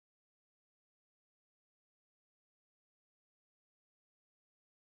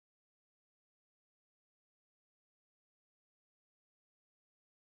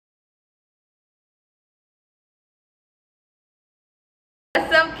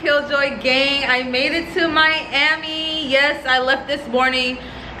Joy gang, I made it to Miami. Yes, I left this morning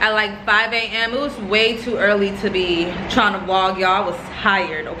at like 5 a.m. It was way too early to be trying to vlog, y'all. I was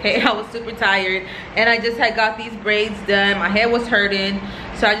tired, okay? I was super tired, and I just had got these braids done. My hair was hurting,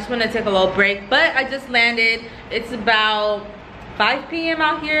 so I just wanted to take a little break, but I just landed. It's about 5 p.m.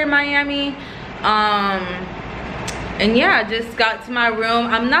 out here in Miami. And yeah, I just got to my room.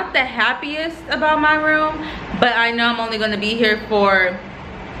 I'm not the happiest about my room, but I know I'm only gonna be here for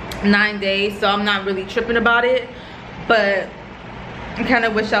 9 days, so I'm not really tripping about it. But I kind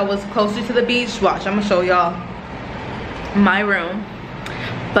of wish I was closer to the beach. Watch, I'm gonna show y'all my room.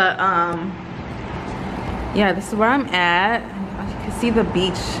 But yeah, this is where I'm at. You can see the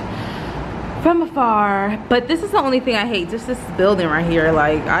beach from afar, but this is the only thing I hate, just this building right here.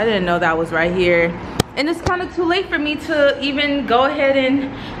 Like, I didn't know that was right here, and it's kind of too late for me to even go ahead and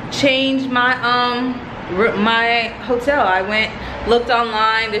change my my hotel. I went, looked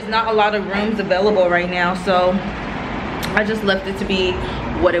online, there's not a lot of rooms available right now, so I just left it to be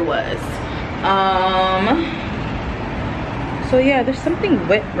what it was. So yeah, there's something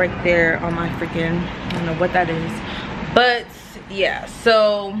wet right there on my freaking, I don't know what that is, but yeah,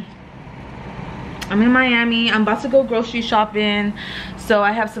 so I'm in Miami. I'm about to go grocery shopping, so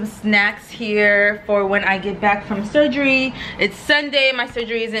I have some snacks here for when I get back from surgery. It's Sunday, my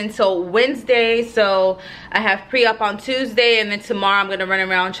surgery is until Wednesday, so I have pre-op on Tuesday, and then tomorrow I'm gonna run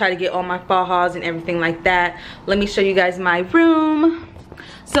around and try to get all my fajas and everything like that. Let me show you guys my room.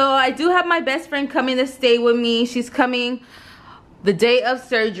 So I do have my best friend coming to stay with me. She's coming the day of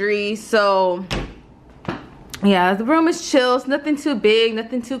surgery, so yeah, the room is chill. It's nothing too big,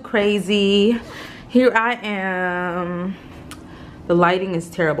 nothing too crazy. Here I am. The lighting is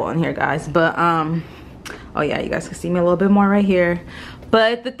terrible in here, guys, but oh yeah, you guys can see me a little bit more right here.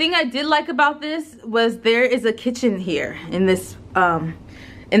 But the thing I did like about this was there is a kitchen here in this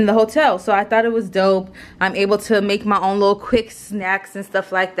in the hotel, so I thought it was dope. I'm able to make my own little quick snacks and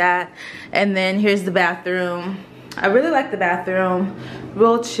stuff like that. And then here's the bathroom. I really like the bathroom,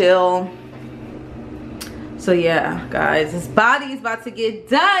 real chill. So yeah, guys, this body is about to get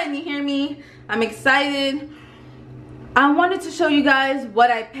done, you hear me? I'm excited. I wanted to show you guys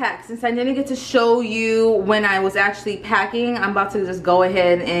what I packed. Since I didn't get to show you when I was actually packing, I'm about to just go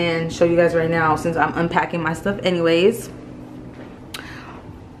ahead and show you guys right now, since I'm unpacking my stuff anyways.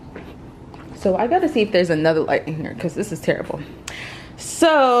 So I gotta see if there's another light in here, because this is terrible.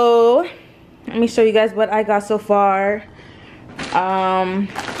 So let me show you guys what I got so far.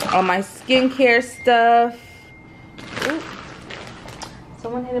 All my skincare stuff. Ooh.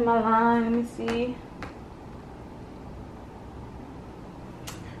 Someone hit in my line, let me see.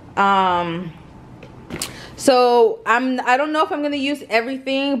 So I don't know if I'm gonna use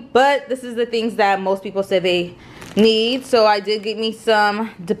everything, but this is the things that most people say they need. So I did get me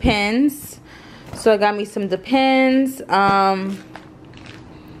some Depends. So I got me some Depends. I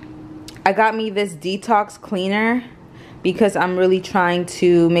got me this detox cleaner because I'm really trying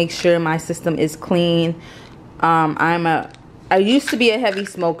to make sure my system is clean. I used to be a heavy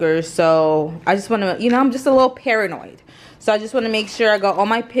smoker, so I just want to, you know, I'm just a little paranoid. So I just want to make sure I got all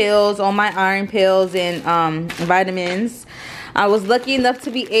my pills, all my iron pills and vitamins. I was lucky enough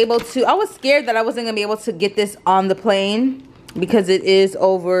to be able to, I was scared that I wasn't going to be able to get this on the plane because it is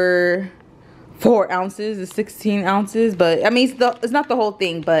over 4 ounces, it's 16 ounces. But I mean, it's not the whole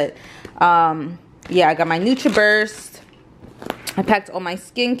thing, but yeah, I got my NutriBurst. I packed all my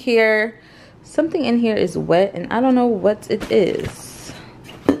skincare. Something in here is wet and I don't know what it is.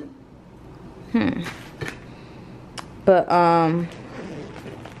 But oh,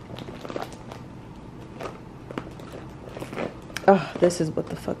 this is what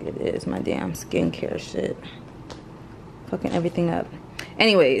the fuck it is. My damn skincare shit. Fucking everything up.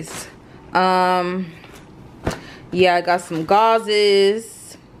 Anyways, yeah, I got some gauzes.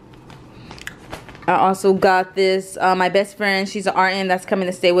 I also got this, my best friend, she's an RN that's coming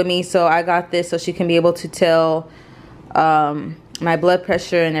to stay with me, so I got this so she can be able to tell my blood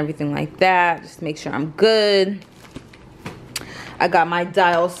pressure and everything like that, just to make sure I'm good. I got my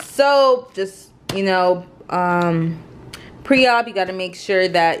Dial soap, just, you know, pre-op, you got to make sure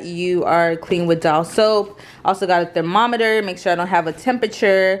that you are clean with Dial soap. Also got a thermometer, make sure I don't have a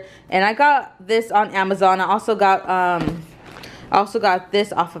temperature. And I got this on Amazon. I also got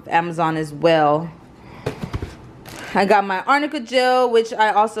this off of Amazon as well. I got my arnica gel, which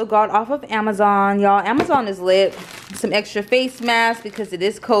I also got off of Amazon. Y'all, Amazon is lit. Some extra face masks because it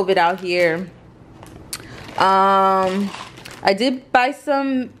is COVID out here. I did buy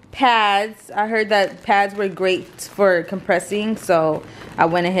some pads. I heard that pads were great for compressing, so I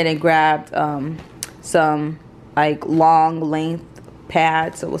went ahead and grabbed some like long length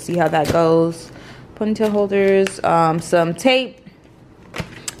pad, so we'll see how that goes. Ponytail holders, some tape,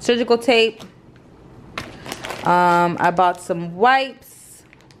 surgical tape. I bought some wipes.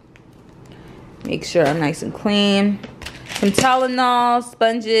 Make sure I'm nice and clean. Some Tylenol,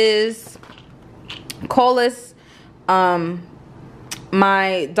 sponges, Colas.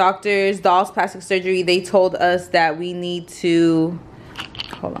 My doctor's dolls plastic surgery, they told us that we need to,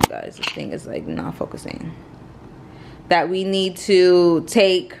 hold on guys, this thing is like not focusing. That we need to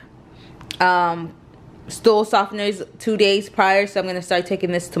take stool softeners 2 days prior, so I'm gonna start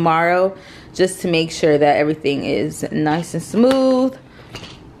taking this tomorrow just to make sure that everything is nice and smooth.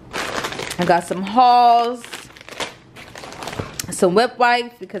 I got some hauls, some whip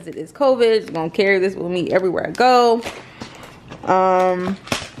wipes because it is COVID. I'm gonna carry this with me everywhere I go.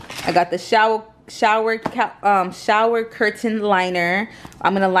 I got the shower curtain liner.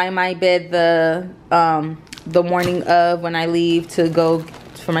 I'm gonna line my bed the morning of when I leave to go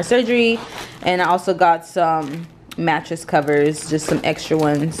for my surgery. And I also got some mattress covers, just some extra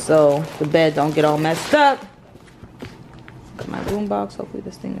ones, so the bed don't get all messed up. Got my boom box. Hopefully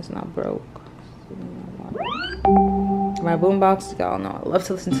this thing is not broke. My boom box, y'all know I love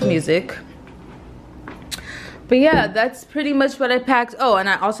to listen to music. But yeah, that's pretty much what I packed. Oh, and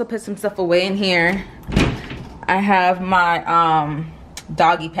I also put some stuff away in here. I have my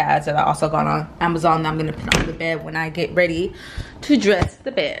doggy pads that I also got on Amazon that I'm gonna put on the bed when I get ready to dress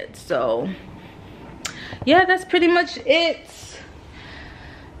the bed. So yeah, that's pretty much it.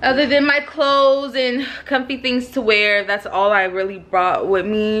 Other than my clothes and comfy things to wear, that's all I really brought with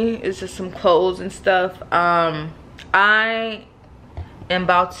me. It's just some clothes and stuff. I am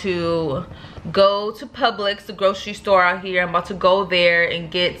about to go to Publix, the grocery store out here. I'm about to go there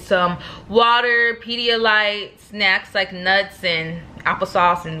and get some water, Pedialyte, snacks like nuts and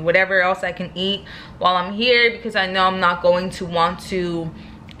applesauce and whatever else I can eat while I'm here, because I know I'm not going to want to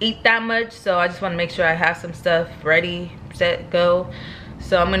eat that much. So I just want to make sure I have some stuff ready, set, go.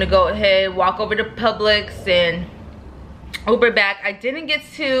 So I'm gonna go ahead, walk over to Publix and Uber back. I didn't get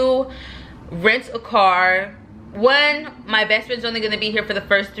to rent a car. One, my best friend's only gonna be here for the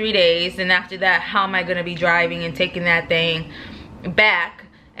first 3 days, and after that, how am I gonna be driving and taking that thing back?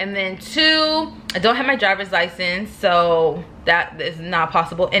 And then two, I don't have my driver's license, so that is not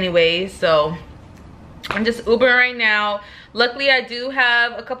possible anyways. So I'm just Ubering right now. Luckily, I do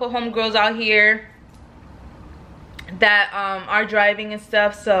have a couple homegirls out here that are driving and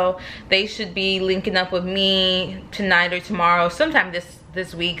stuff, so they should be linking up with me tonight or tomorrow, sometime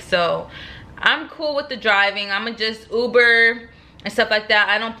this week. So I'm cool with the driving. I'm gonna just Uber and stuff like that.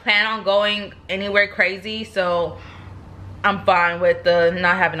 I don't plan on going anywhere crazy, so I'm fine with the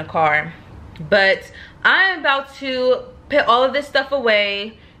not having a car. But I'm about to put all of this stuff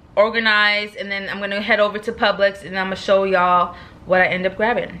away, organize, and then I'm gonna head over to Publix and I'm gonna show y'all what I end up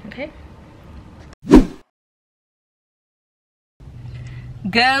grabbing. Okay.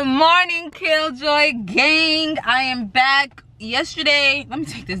 Good morning, Killjoy gang. I am back. Yesterday, let me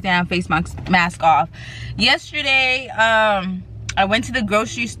take this damn face mask off. Yesterday, I went to the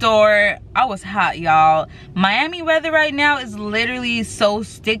grocery store. I was hot, y'all. Miami weather right now is literally so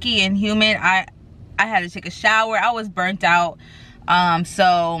sticky and humid. I had to take a shower. I was burnt out.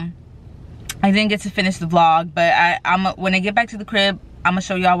 So I didn't get to finish the vlog, but when I get back to the crib, I'm gonna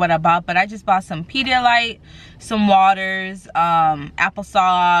show y'all what I bought. But I just bought some Pedialyte, some waters,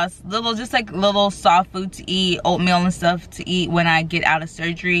 applesauce, just like little soft food to eat, oatmeal and stuff to eat when I get out of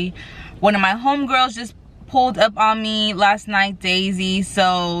surgery. One of my homegirls just pulled up on me last night, Daisy,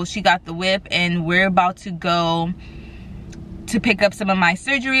 so she got the whip, and we're about to go to pick up some of my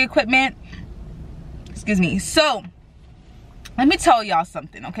surgery equipment. Excuse me. So let me tell y'all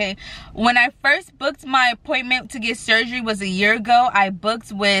something, okay? When I first booked my appointment to get surgery was a year ago. I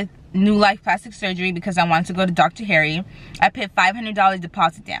booked with New Life Plastic Surgery because I wanted to go to Dr. Harry. I put $500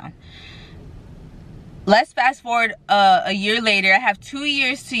 deposit down. Let's fast forward a year later. I have 2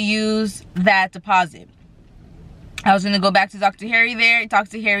 years to use that deposit. I was gonna go back to Dr. Harry there.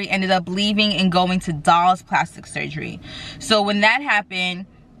 Dr. Harry ended up leaving and going to Doll's Plastic Surgery. So when that happened,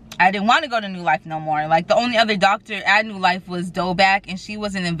 I didn't want to go to New Life no more. Like, the only other doctor at New Life was Doback, and she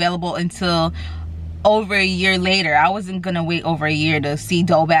wasn't available until over a year later. I wasn't gonna wait over a year to see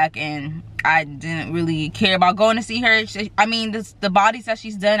Doback, and I didn't really care about going to see her. I mean, the bodies that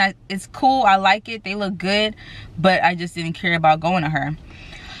she's done, it's cool. I like it. They look good, but I just didn't care about going to her.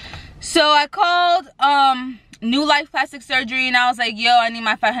 So I called New Life Plastic Surgery, and I was like, yo, I need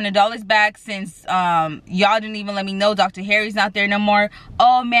my $500 back since y'all didn't even let me know Dr. Harry's not there no more.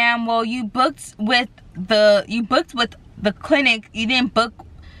 Oh, ma'am, well, you booked with the clinic. You didn't book.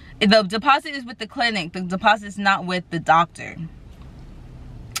 The deposit is with the clinic. The deposit is not with the doctor.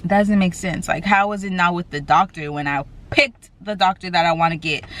 doesn't make sense. Like, how is it not with the doctor when I picked the doctor that I want to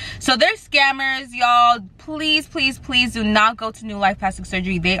get? So they're scammers, y'all. Please, please, please do not go to New Life Plastic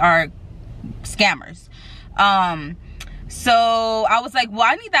Surgery. They are scammers. So I was like, well,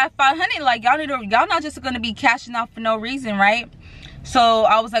 I need that 500. Like, y'all not just gonna be cashing out for no reason, right? So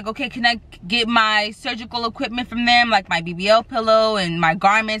I was like, okay, can I get my surgical equipment from them, like my BBL pillow and my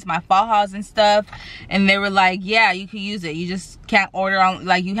garments, my fajas and stuff? And they were like, yeah, you can use it. You just can't order on,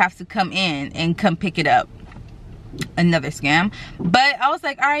 like, you have to come in and come pick it up. Another scam. But I was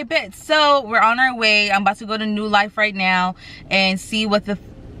like, all right, bet. So we're on our way. I'm about to go to New Life right now and see what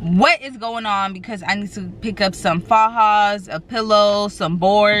is going on, because I need to pick up some fajas, a pillow, some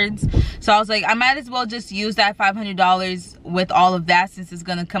boards. So I was like, I might as well just use that $500 with all of that, since it's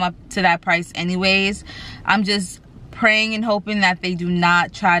gonna come up to that price anyways. I'm just praying and hoping that they do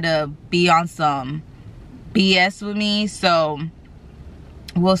not try to be on some BS with me. So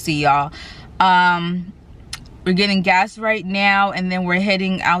we'll see, y'all. We're getting gas right now, and then we're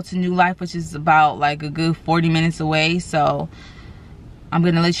heading out to New Life, which is about like a good 40 minutes away. So I'm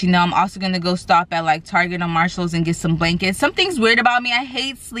gonna let you know. I'm also gonna go stop at like Target or Marshalls and get some blankets. Something's weird about me. I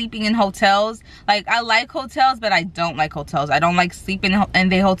hate sleeping in hotels. Like, I like hotels, but I don't like hotels. I don't like sleeping in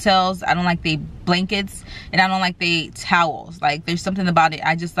the hotels. I don't like the blankets, and I don't like the towels. Like, there's something about it.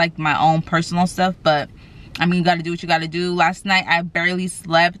 I just like my own personal stuff. But I mean, you gotta do what you gotta do. Last night I barely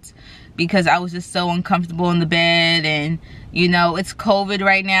slept because I was just so uncomfortable in the bed, and you know, it's COVID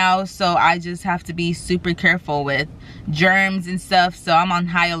right now, so I just have to be super careful with germs and stuff. So I'm on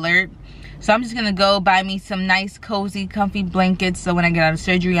high alert. So I'm just gonna go buy me some nice cozy comfy blankets, so when I get out of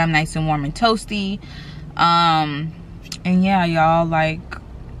surgery I'm nice and warm and toasty. And yeah, y'all, like,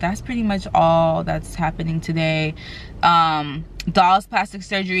 that's pretty much all that's happening today. Dolls Plastic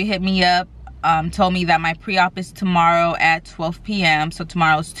Surgery hit me up, told me that my pre-op is tomorrow at 12 p.m. So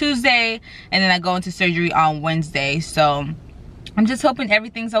tomorrow's Tuesday, and then I go into surgery on Wednesday. So I'm just hoping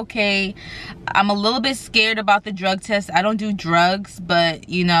everything's okay. I'm a little bit scared about the drug test. I don't do drugs, but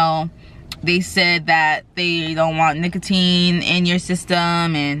you know, they said that they don't want nicotine in your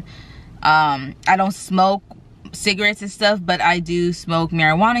system, and I don't smoke cigarettes and stuff, but I do smoke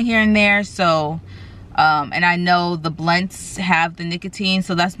marijuana here and there. So and I know the blunts have the nicotine,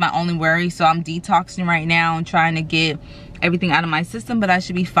 so that's my only worry. So I'm detoxing right now and trying to get everything out of my system, but I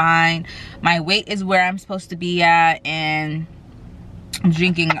should be fine. My weight is where I'm supposed to be at, and I'm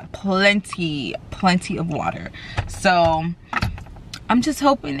drinking plenty of water. So I'm just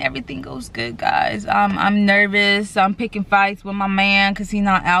hoping everything goes good, guys. I'm nervous. I'm picking fights with my man because he's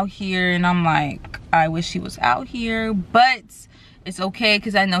not out here, and I'm like, I wish he was out here, but it's okay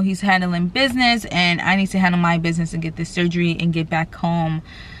because I know he's handling business, and I need to handle my business and get this surgery and get back home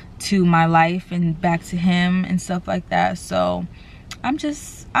to my life and back to him and stuff like that. So I'm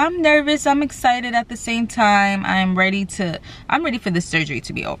nervous, I'm excited at the same time. I'm ready for the surgery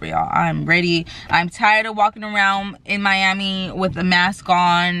to be over, y'all. I'm ready. I'm tired of walking around in Miami with a mask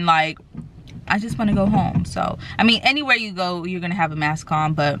on. Like, I just want to go home. So I mean, anywhere you go you're gonna have a mask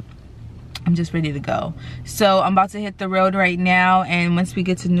on, but I'm just ready to go. So I'm about to hit the road right now, and once we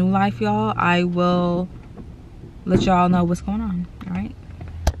get to New Life, y'all, I will let y'all know what's going on.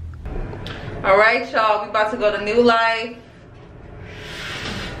 All right, y'all, we about to go to New Life.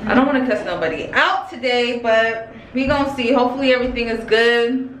 I don't want to cuss nobody out today, but we gonna see. Hopefully everything is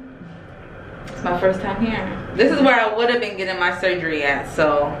good. It's my first time here. This is where I would have been getting my surgery at,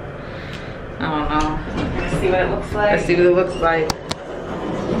 so I don't know. Let's see what it looks like. Let's see what it looks like.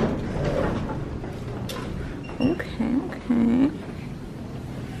 Okay.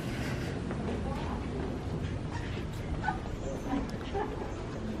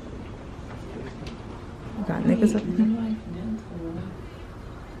 Got niggas up here.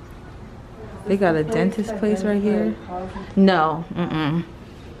 They got a dentist place right here. No.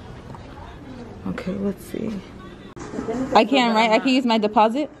 Okay, let's see. I can, right? I can use my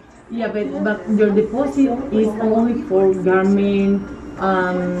deposit? Yeah, but your deposit is only for garment,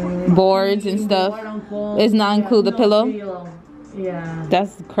 boards and stuff. It's not include the pillow? Yeah.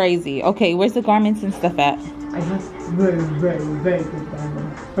 That's crazy. Okay, where's the garments and stuff at? I have very good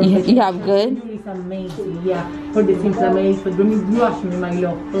garments. You have good? It's amazing, yeah. For the inflammation, but when you wash me, my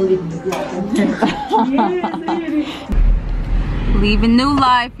love, believe me. Yes, really. Leaving New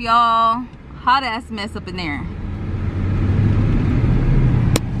Life, y'all. Hot ass mess up in there.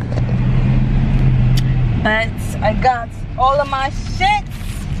 But I got all of my shit.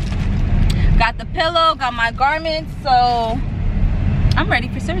 Got the pillow, got my garments, so I'm ready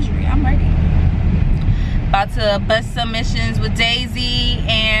for surgery. I'm ready. About to bust some missions with Daisy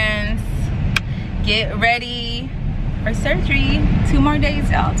and get ready for surgery. 2 more days,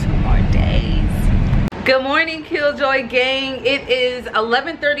 y'all, 2 more days. Good morning, Killjoy gang. It is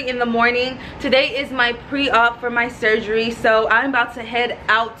 11:30 in the morning. Today is my pre-op for my surgery, so I'm about to head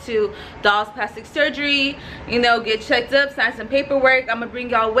out to Doll's Plastic Surgery, you know, get checked up, sign some paperwork. I'm gonna bring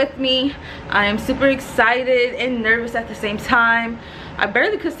y'all with me. I am super excited and nervous at the same time. I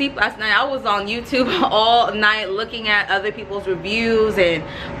barely could sleep last night. I was on YouTube all night looking at other people's reviews and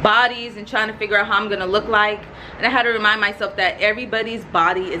bodies and trying to figure out how I'm gonna look like. And I had to remind myself that everybody's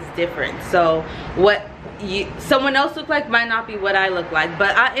body is different. So what someone else look like might not be what I look like.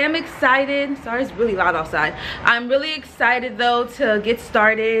 But I am excited. Sorry, it's really loud outside. I'm really excited though to get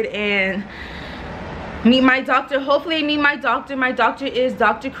started and meet my doctor. Hopefully I meet my doctor. My doctor is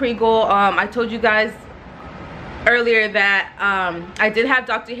Dr. Kriegel. I told you guys earlier that I did have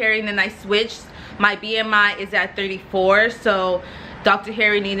Dr. Harry and then I switched. My BMI is at 34, so Dr.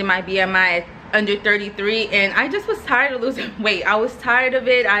 Harry needed my BMI at under 33, and I just was tired of losing weight. I was tired of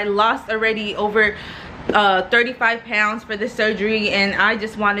it. I lost already over 35 pounds for this surgery, and I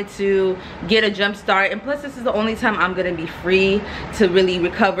just wanted to get a jump start. And plus, this is the only time I'm gonna be free to really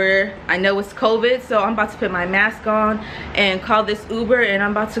recover. I know it's COVID, so I'm about to put my mask on and call this Uber, and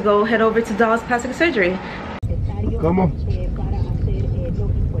I'm about to go head over to Doll's Plastic Surgery. ¿Cómo?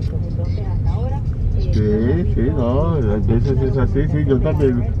 Sí, sí, no, a veces es así, sí, yo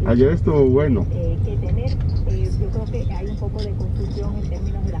también. Ayer estuvo bueno.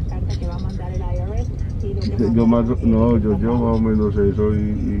 Yo más, no, yo más o menos eso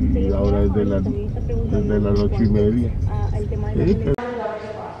y ahora es desde las 8:30. Sí, pero...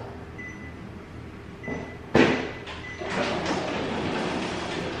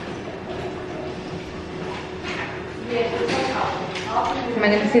 Am I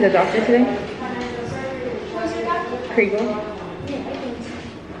going to see the doctor today? Kriegel?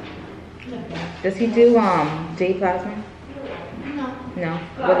 Does he do J plasma? No. No.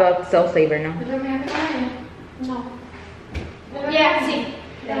 What about cell saver? No. No. Yeah, sí.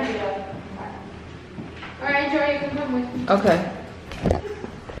 Alright, Jory, you can come with me. Okay.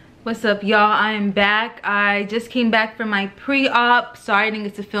 What's up, y'all? I am back. I just came back from my pre-op. Sorry I didn't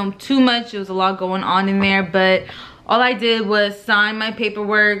get to film too much. There was a lot going on in there, but all I did was sign my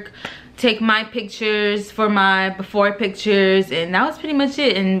paperwork, take my pictures for my before pictures, and that was pretty much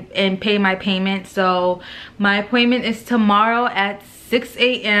it, and pay my payment. So my appointment is tomorrow at 6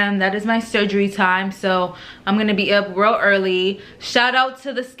 a.m. That is my surgery time, so I'm gonna be up real early. Shout out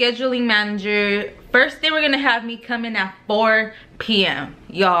to the scheduling manager. First they were gonna have me come in at 4 p.m.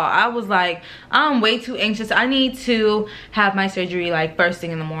 Y'all, I was like, I'm way too anxious. I need to have my surgery like first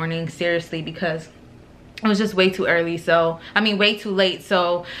thing in the morning, seriously, because it was just way too early. So I mean way too late.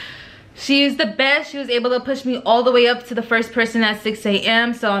 So she is the best. She was able to push me all the way up to the first person at 6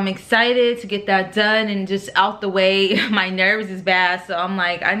 a.m. So I'm excited to get that done and just out the way. My nerves is bad, so I'm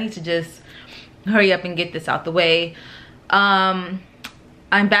like, I need to just hurry up and get this out the way. I'm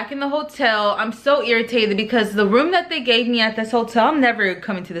back in the hotel. I'm so irritated because the room that they gave me at this hotel, I'm never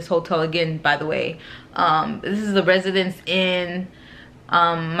coming to this hotel again, by the way. This is the Residence Inn,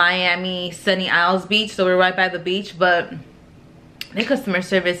 Miami Sunny Isles Beach, so we're right by the beach, but their customer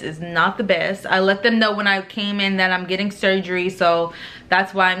service is not the best. I let them know when I came in that I'm getting surgery, so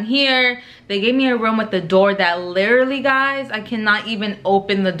that's why I'm here. They gave me a room with the door that literally, guys, I cannot even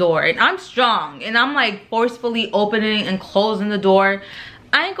open the door, and I'm strong, and I'm like forcefully opening and closing the door.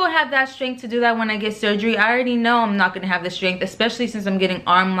 I ain't gonna have that strength to do that when I get surgery. I already know I'm not gonna have the strength, especially since I'm getting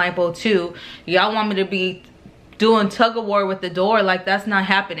arm lipo too. Y'all want me to be doing tug of war with the door? Like, that's not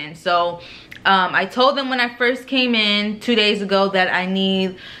happening. So I told them when I first came in 2 days ago that I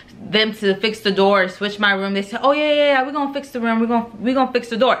need them to fix the door, switch my room. They said, oh yeah, we're gonna fix the room, we're gonna fix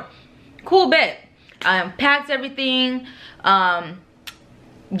the door. Cool bet. I unpacked everything.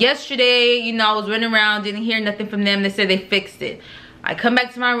 Yesterday, you know, I was running around, didn't hear nothing from them. They said they fixed it. I come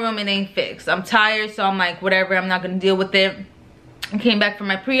back to my room, it ain't fixed. I'm tired, so I'm like, whatever, I'm not gonna deal with it. I came back from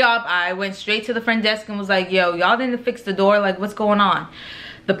my pre-op. I went straight to the front desk and was like, yo, y'all didn't fix the door, like, what's going on?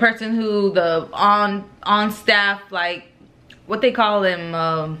 The person who, the on staff, like, what they call them,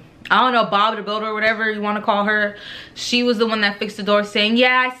 I don't know, Bob the Builder or whatever you want to call her, she was the one that fixed the door, saying,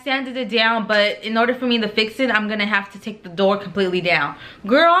 yeah, I sanded it down, but in order for me to fix it, I'm gonna have to take the door completely down.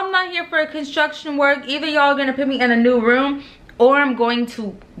 Girl, I'm not here for a construction work. Either y'all are gonna put me in a new room, or I'm going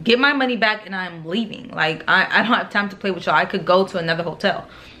to get my money back and I'm leaving. Like, I don't have time to play with y'all. I could go to another hotel.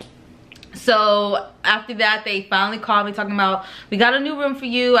 So after that, they finally called me talking about, we got a new room for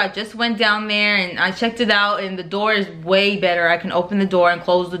you. I just went down there and I checked it out, and the door is way better. I can open the door and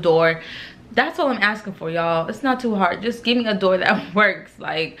close the door. That's all I'm asking for, y'all. It's not too hard. Just give me a door that works.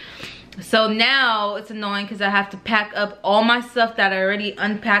 Like, So now it's annoying because I have to pack up all my stuff that I already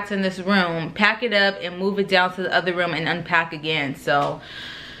unpacked in this room, pack it up and move it down to the other room and unpack again. So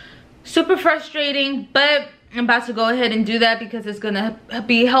super frustrating, but I'm about to go ahead and do that because it's gonna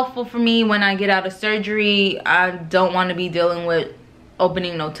be helpful for me when I get out of surgery. I don't want to be dealing with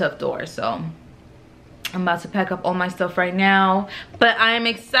opening no tough doors. So I'm about to pack up all my stuff right now, but I am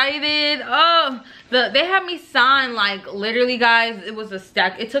excited. Oh, they had me sign, like, literally, guys, it was a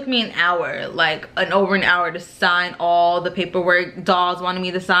stack. It took me an hour, like over an hour to sign all the paperwork dolls wanted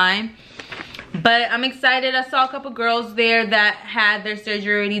me to sign. But I'm excited. I saw a couple girls there that had their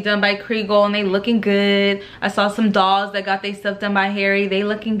surgery already done by Kriegel, and they looking good. I saw some dolls that got their stuff done by Harry. They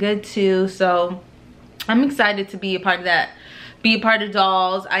looking good too. So I'm excited to be a part of that. Be a part of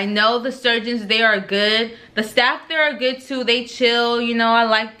dolls. I know the surgeons, they are good. The staff there are good too. They chill, you know, I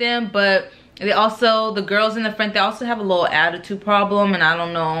like them. But they also, the girls in the front, they also have a little attitude problem. And I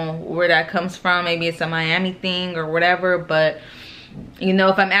don't know where that comes from. Maybe it's a Miami thing or whatever. But, you know,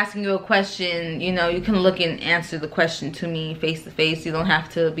 if I'm asking you a question, you know, you can look and answer the question to me face to face. You don't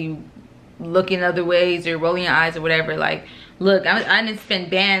have to be looking other ways or rolling your eyes or whatever. Like, look, I didn't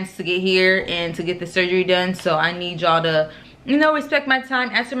spend bands to get here and to get the surgery done. So I need y'all to, you know, respect my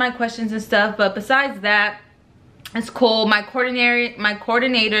time, answer my questions and stuff. But besides that, it's cool. My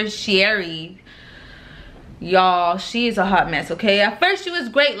coordinator Sherry, y'all, she is a hot mess. Okay, at first she was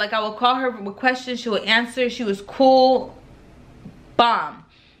great. Like, I would call her with questions, she would answer. She was cool. Bomb.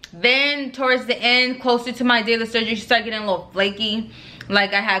 Then towards the end, closer to my day of surgery, she started getting a little flaky.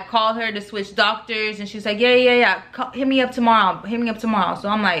 Like, I had called her to switch doctors, and she was like, yeah, hit me up tomorrow. So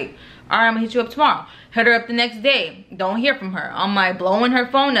I'm like, all right, I'm gonna hit you up tomorrow. Hit her up the next day. Don't hear from her. I'm like blowing her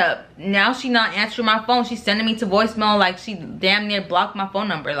phone up. Now she not answering my phone. She's sending me to voicemail like she damn near blocked my phone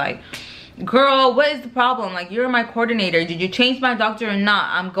number. Like, girl, what is the problem? Like, you're my coordinator. Did you change my doctor or not?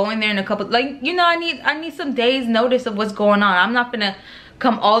 I'm going there in a couple, like, you know, I need some days notice of what's going on. I'm not gonna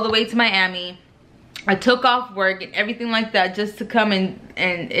come all the way to Miami. I took off work and everything like that just to come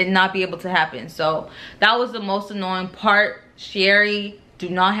and not be able to happen. So that was the most annoying part. Sherry, do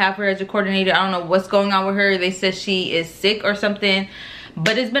not have her as a coordinator. I don't know what's going on with her. They said she is sick or something,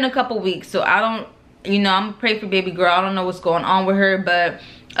 but it's been a couple weeks, so I don't, you know, I'm gonna pray for baby girl. I don't know what's going on with her, but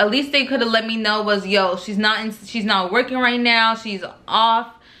at least they could have let me know was, yo, she's not working right now, she's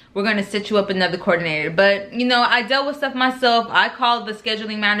off, we're gonna set you up another coordinator. But, you know, I dealt with stuff myself. I called the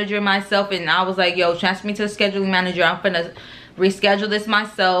scheduling manager myself, and I was like, yo, transfer me to the scheduling manager. I'm gonna reschedule this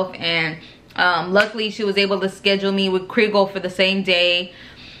myself. And luckily she was able to schedule me with Kriegel for the same day,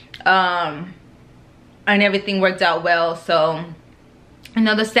 and everything worked out well. So, you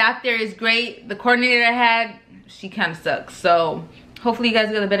know, the staff there is great. The coordinator I had, she kind of sucks. So hopefully you guys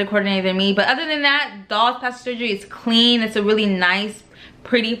get a better coordinator than me. But other than that, Dolls Plastic Surgery is clean. It's a really nice,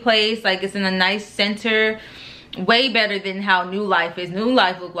 pretty place. Like, it's in a nice center. Way better than how New Life is. New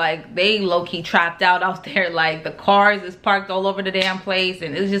Life look like they low-key trapped out there. Like, the cars is parked all over the damn place,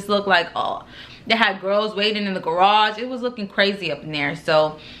 and it just looked like, oh, they had girls waiting in the garage. It was looking crazy up in there.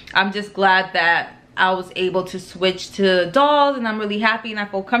 So I'm just glad that I was able to switch to Dolls, and I'm really happy and I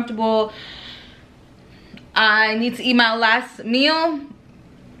feel comfortable. I need to eat my last meal. I'm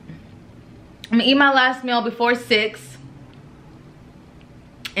gonna eat my last meal before 6,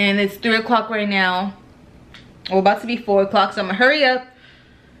 and it's 3 o'clock right now. We're about to be 4 o'clock, so I'm gonna hurry up,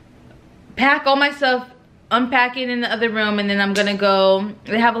 pack all my stuff, unpack it in the other room, and then I'm gonna go.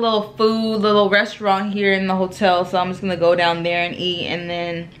 They have a little restaurant here in the hotel, so I'm just gonna go down there and eat. And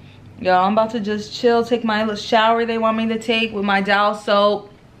then, y'all, I'm about to just chill, take my little shower they want me to take with my Dial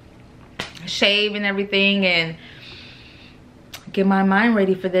soap, shave and everything, and get my mind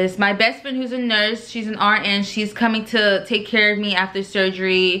ready for this. My best friend, who's a nurse, she's an RN, she's coming to take care of me after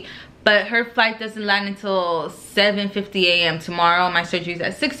surgery. But her flight doesn't land until 7:50 a.m. tomorrow. My surgery is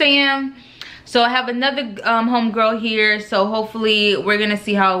at 6 a.m. So I have another homegirl here. So hopefully we're going to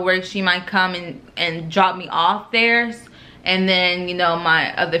see how it works. She might come and drop me off there. And then, you know,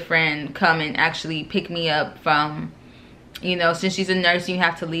 my other friend come and actually pick me up from, you know, since she's a nurse, you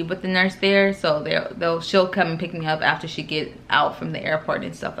have to leave with the nurse there. So she'll come and pick me up after she get out from the airport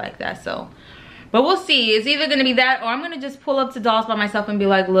and stuff like that. So, but we'll see. It's either gonna be that, or I'm gonna just pull up to Dolls by myself and be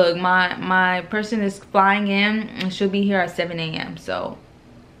like, look, my person is flying in and she'll be here at 7 a.m. So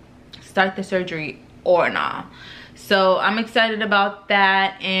start the surgery or not. So I'm excited about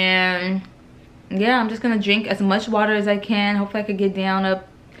that. And yeah, I'm just gonna drink as much water as I can. Hopefully I could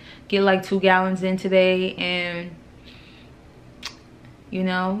get like 2 gallons in today, and, you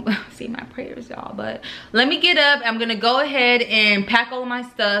know, say my prayers, y'all. But let me get up. I'm gonna go ahead and pack all of my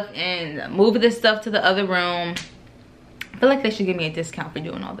stuff and move this stuff to the other room, feel like they should give me a discount for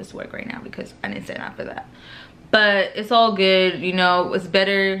doing all this work right now because I didn't sign up for that. But it's all good, you know. It's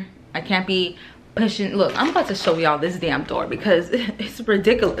better. I can't be pushing. Look, I'm about to show y'all this damn door because it's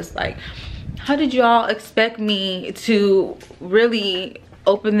ridiculous. Like, how did y'all expect me to really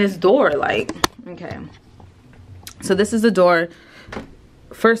open this door? Like, okay, so this is the door.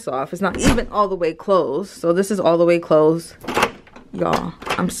 First off, it's not even all the way closed, so this is all the way closed, y'all.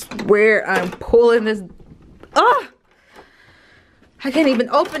 I swear I'm pulling this. Ah, I can't even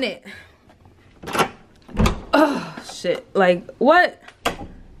open it. Oh shit, like what?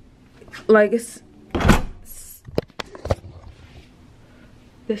 Like it's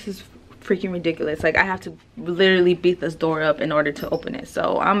this is freaking ridiculous. Like I have to literally beat this door up in order to open it.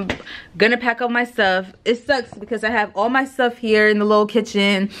 So I'm gonna pack up my stuff. It sucks because I have all my stuff here in the little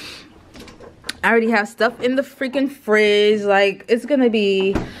kitchen. I already have stuff in the freaking fridge. Like it's gonna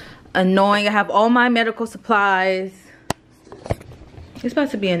be annoying. I have all my medical supplies. It's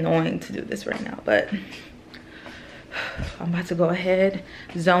about to be annoying to do this right now, but I'm about to go ahead,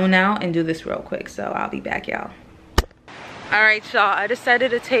 zone out, and do this real quick. So I'll be back, y'all. All right, y'all, I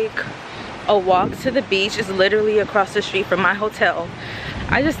decided to take a walk to the beach. It's literally across the street from my hotel.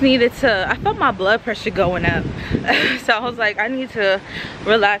 I just needed to, I felt my blood pressure going up. So I was like, I need to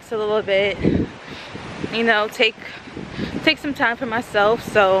relax a little bit, you know, take some time for myself.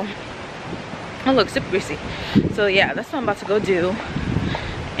 So, oh look, super greasy. So yeah, that's what I'm about to go do.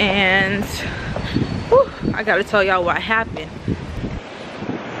 And whew, I gotta tell y'all what happened.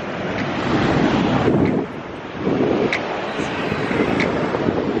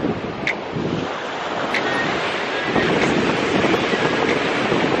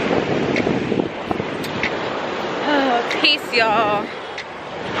 Peace, y'all.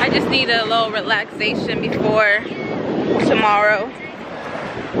 I just need a little relaxation before tomorrow.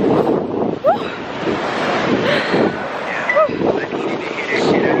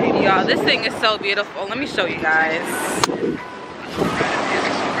 Y'all, this thing is so beautiful. Let me show you guys.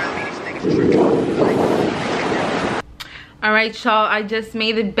 All right, y'all, I just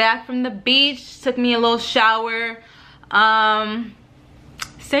made it back from the beach. Took me a little shower.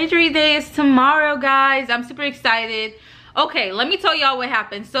 Surgery day is tomorrow, guys. I'm super excited. Okay, let me tell y'all what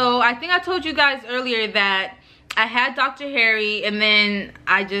happened. So I think I told you guys earlier that I had Dr. Harry and then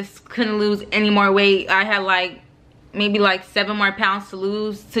I just couldn't lose any more weight. I had like maybe like 7 more pounds to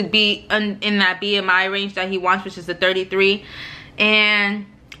lose to be in that BMI range that he wants, which is the 33. And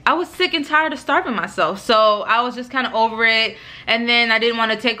I was sick and tired of starving myself. So I was just kind of over it. And then I didn't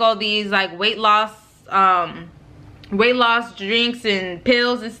want to take all these like weight loss drinks and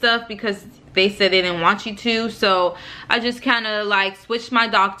pills and stuff because they said they didn't want you to. So I just kind of like switched my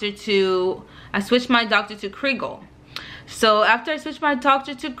doctor to Kriegel. So after I switched my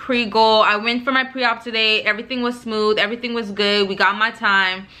doctor to Kriegel, I went for my pre-op today. Everything was smooth, everything was good. We got my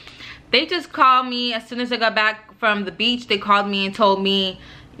time. They just called me as soon as I got back from the beach. They called me and told me,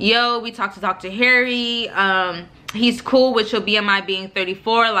 yo, we talked to Dr. Harry. He's cool with your BMI being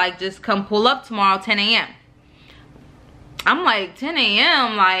 34. Like, just come pull up tomorrow 10 a.m. I'm like, 10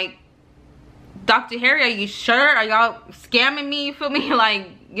 a.m.? Like, Dr. Harry, are you sure? Are y'all scamming me? You feel me? Like,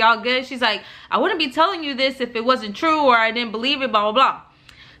 y'all good? She's like, I wouldn't be telling you this if it wasn't true or I didn't believe it, blah, blah, blah.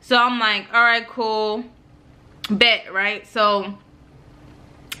 So I'm like, all right, cool. Bet, right? So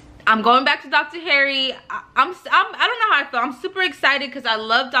I'm going back to Dr. Harry. I don't know how I feel. I'm super excited because I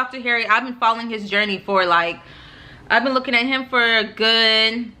love Dr. Harry. I've been following his journey for like, I've been looking at him for a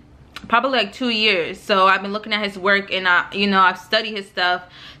good, probably like 2 years. So I've been looking at his work and you know, I've studied his stuff.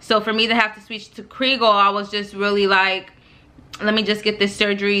 So for me to have to switch to Kriegel, I was just really like, let me just get this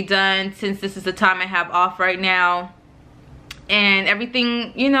surgery done since this is the time I have off right now. And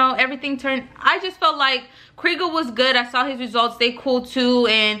everything, you know, everything turned, I just felt like Kriegel was good. I saw his results, they cool too.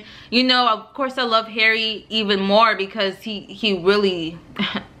 And you know, of course I love Harry even more because he really,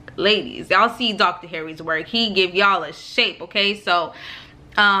 ladies, y'all see Dr. Harry's work. He give y'all a shape, okay? So,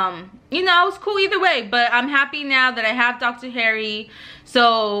 you know, it's cool either way, but I'm happy now that I have Dr. Harry.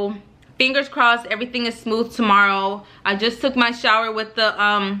 So fingers crossed everything is smooth tomorrow. I just took my shower with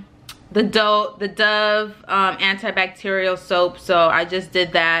the Dove antibacterial soap, so I just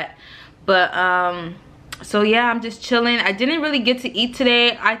did that. But so yeah, I'm just chilling. I didn't really get to eat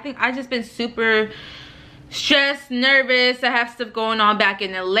today. I think I just been super stressed, nervous. I have stuff going on back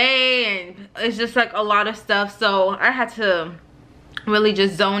in LA and it's just like a lot of stuff, so I had to really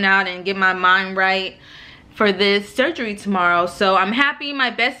just zone out and get my mind right for this surgery tomorrow. So I'm happy. My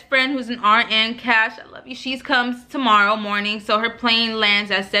best friend who's an RN, Cash, I love you, she comes tomorrow morning. So her plane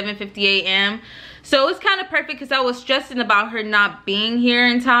lands at 7:50 a.m. So it's kind of perfect because I was stressing about her not being here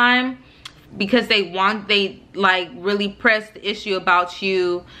in time because they like really press the issue about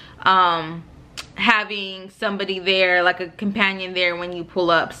you having somebody there, like a companion there when you pull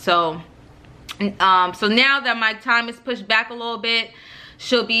up. So so now that my time is pushed back a little bit,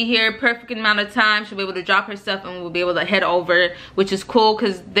 she'll be here perfect amount of time. She'll be able to drop her stuff and we'll be able to head over, which is cool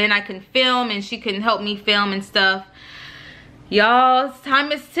because then I can film and she can help me film and stuff. Y'all,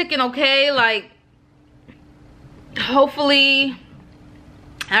 time is ticking, okay? Like, hopefully,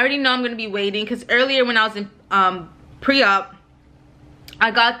 I already know I'm gonna be waiting because earlier when I was in pre-op,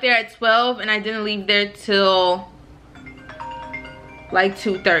 I got there at 12 and I didn't leave there till like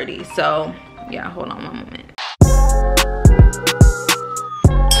 2:30. So yeah, hold on one moment.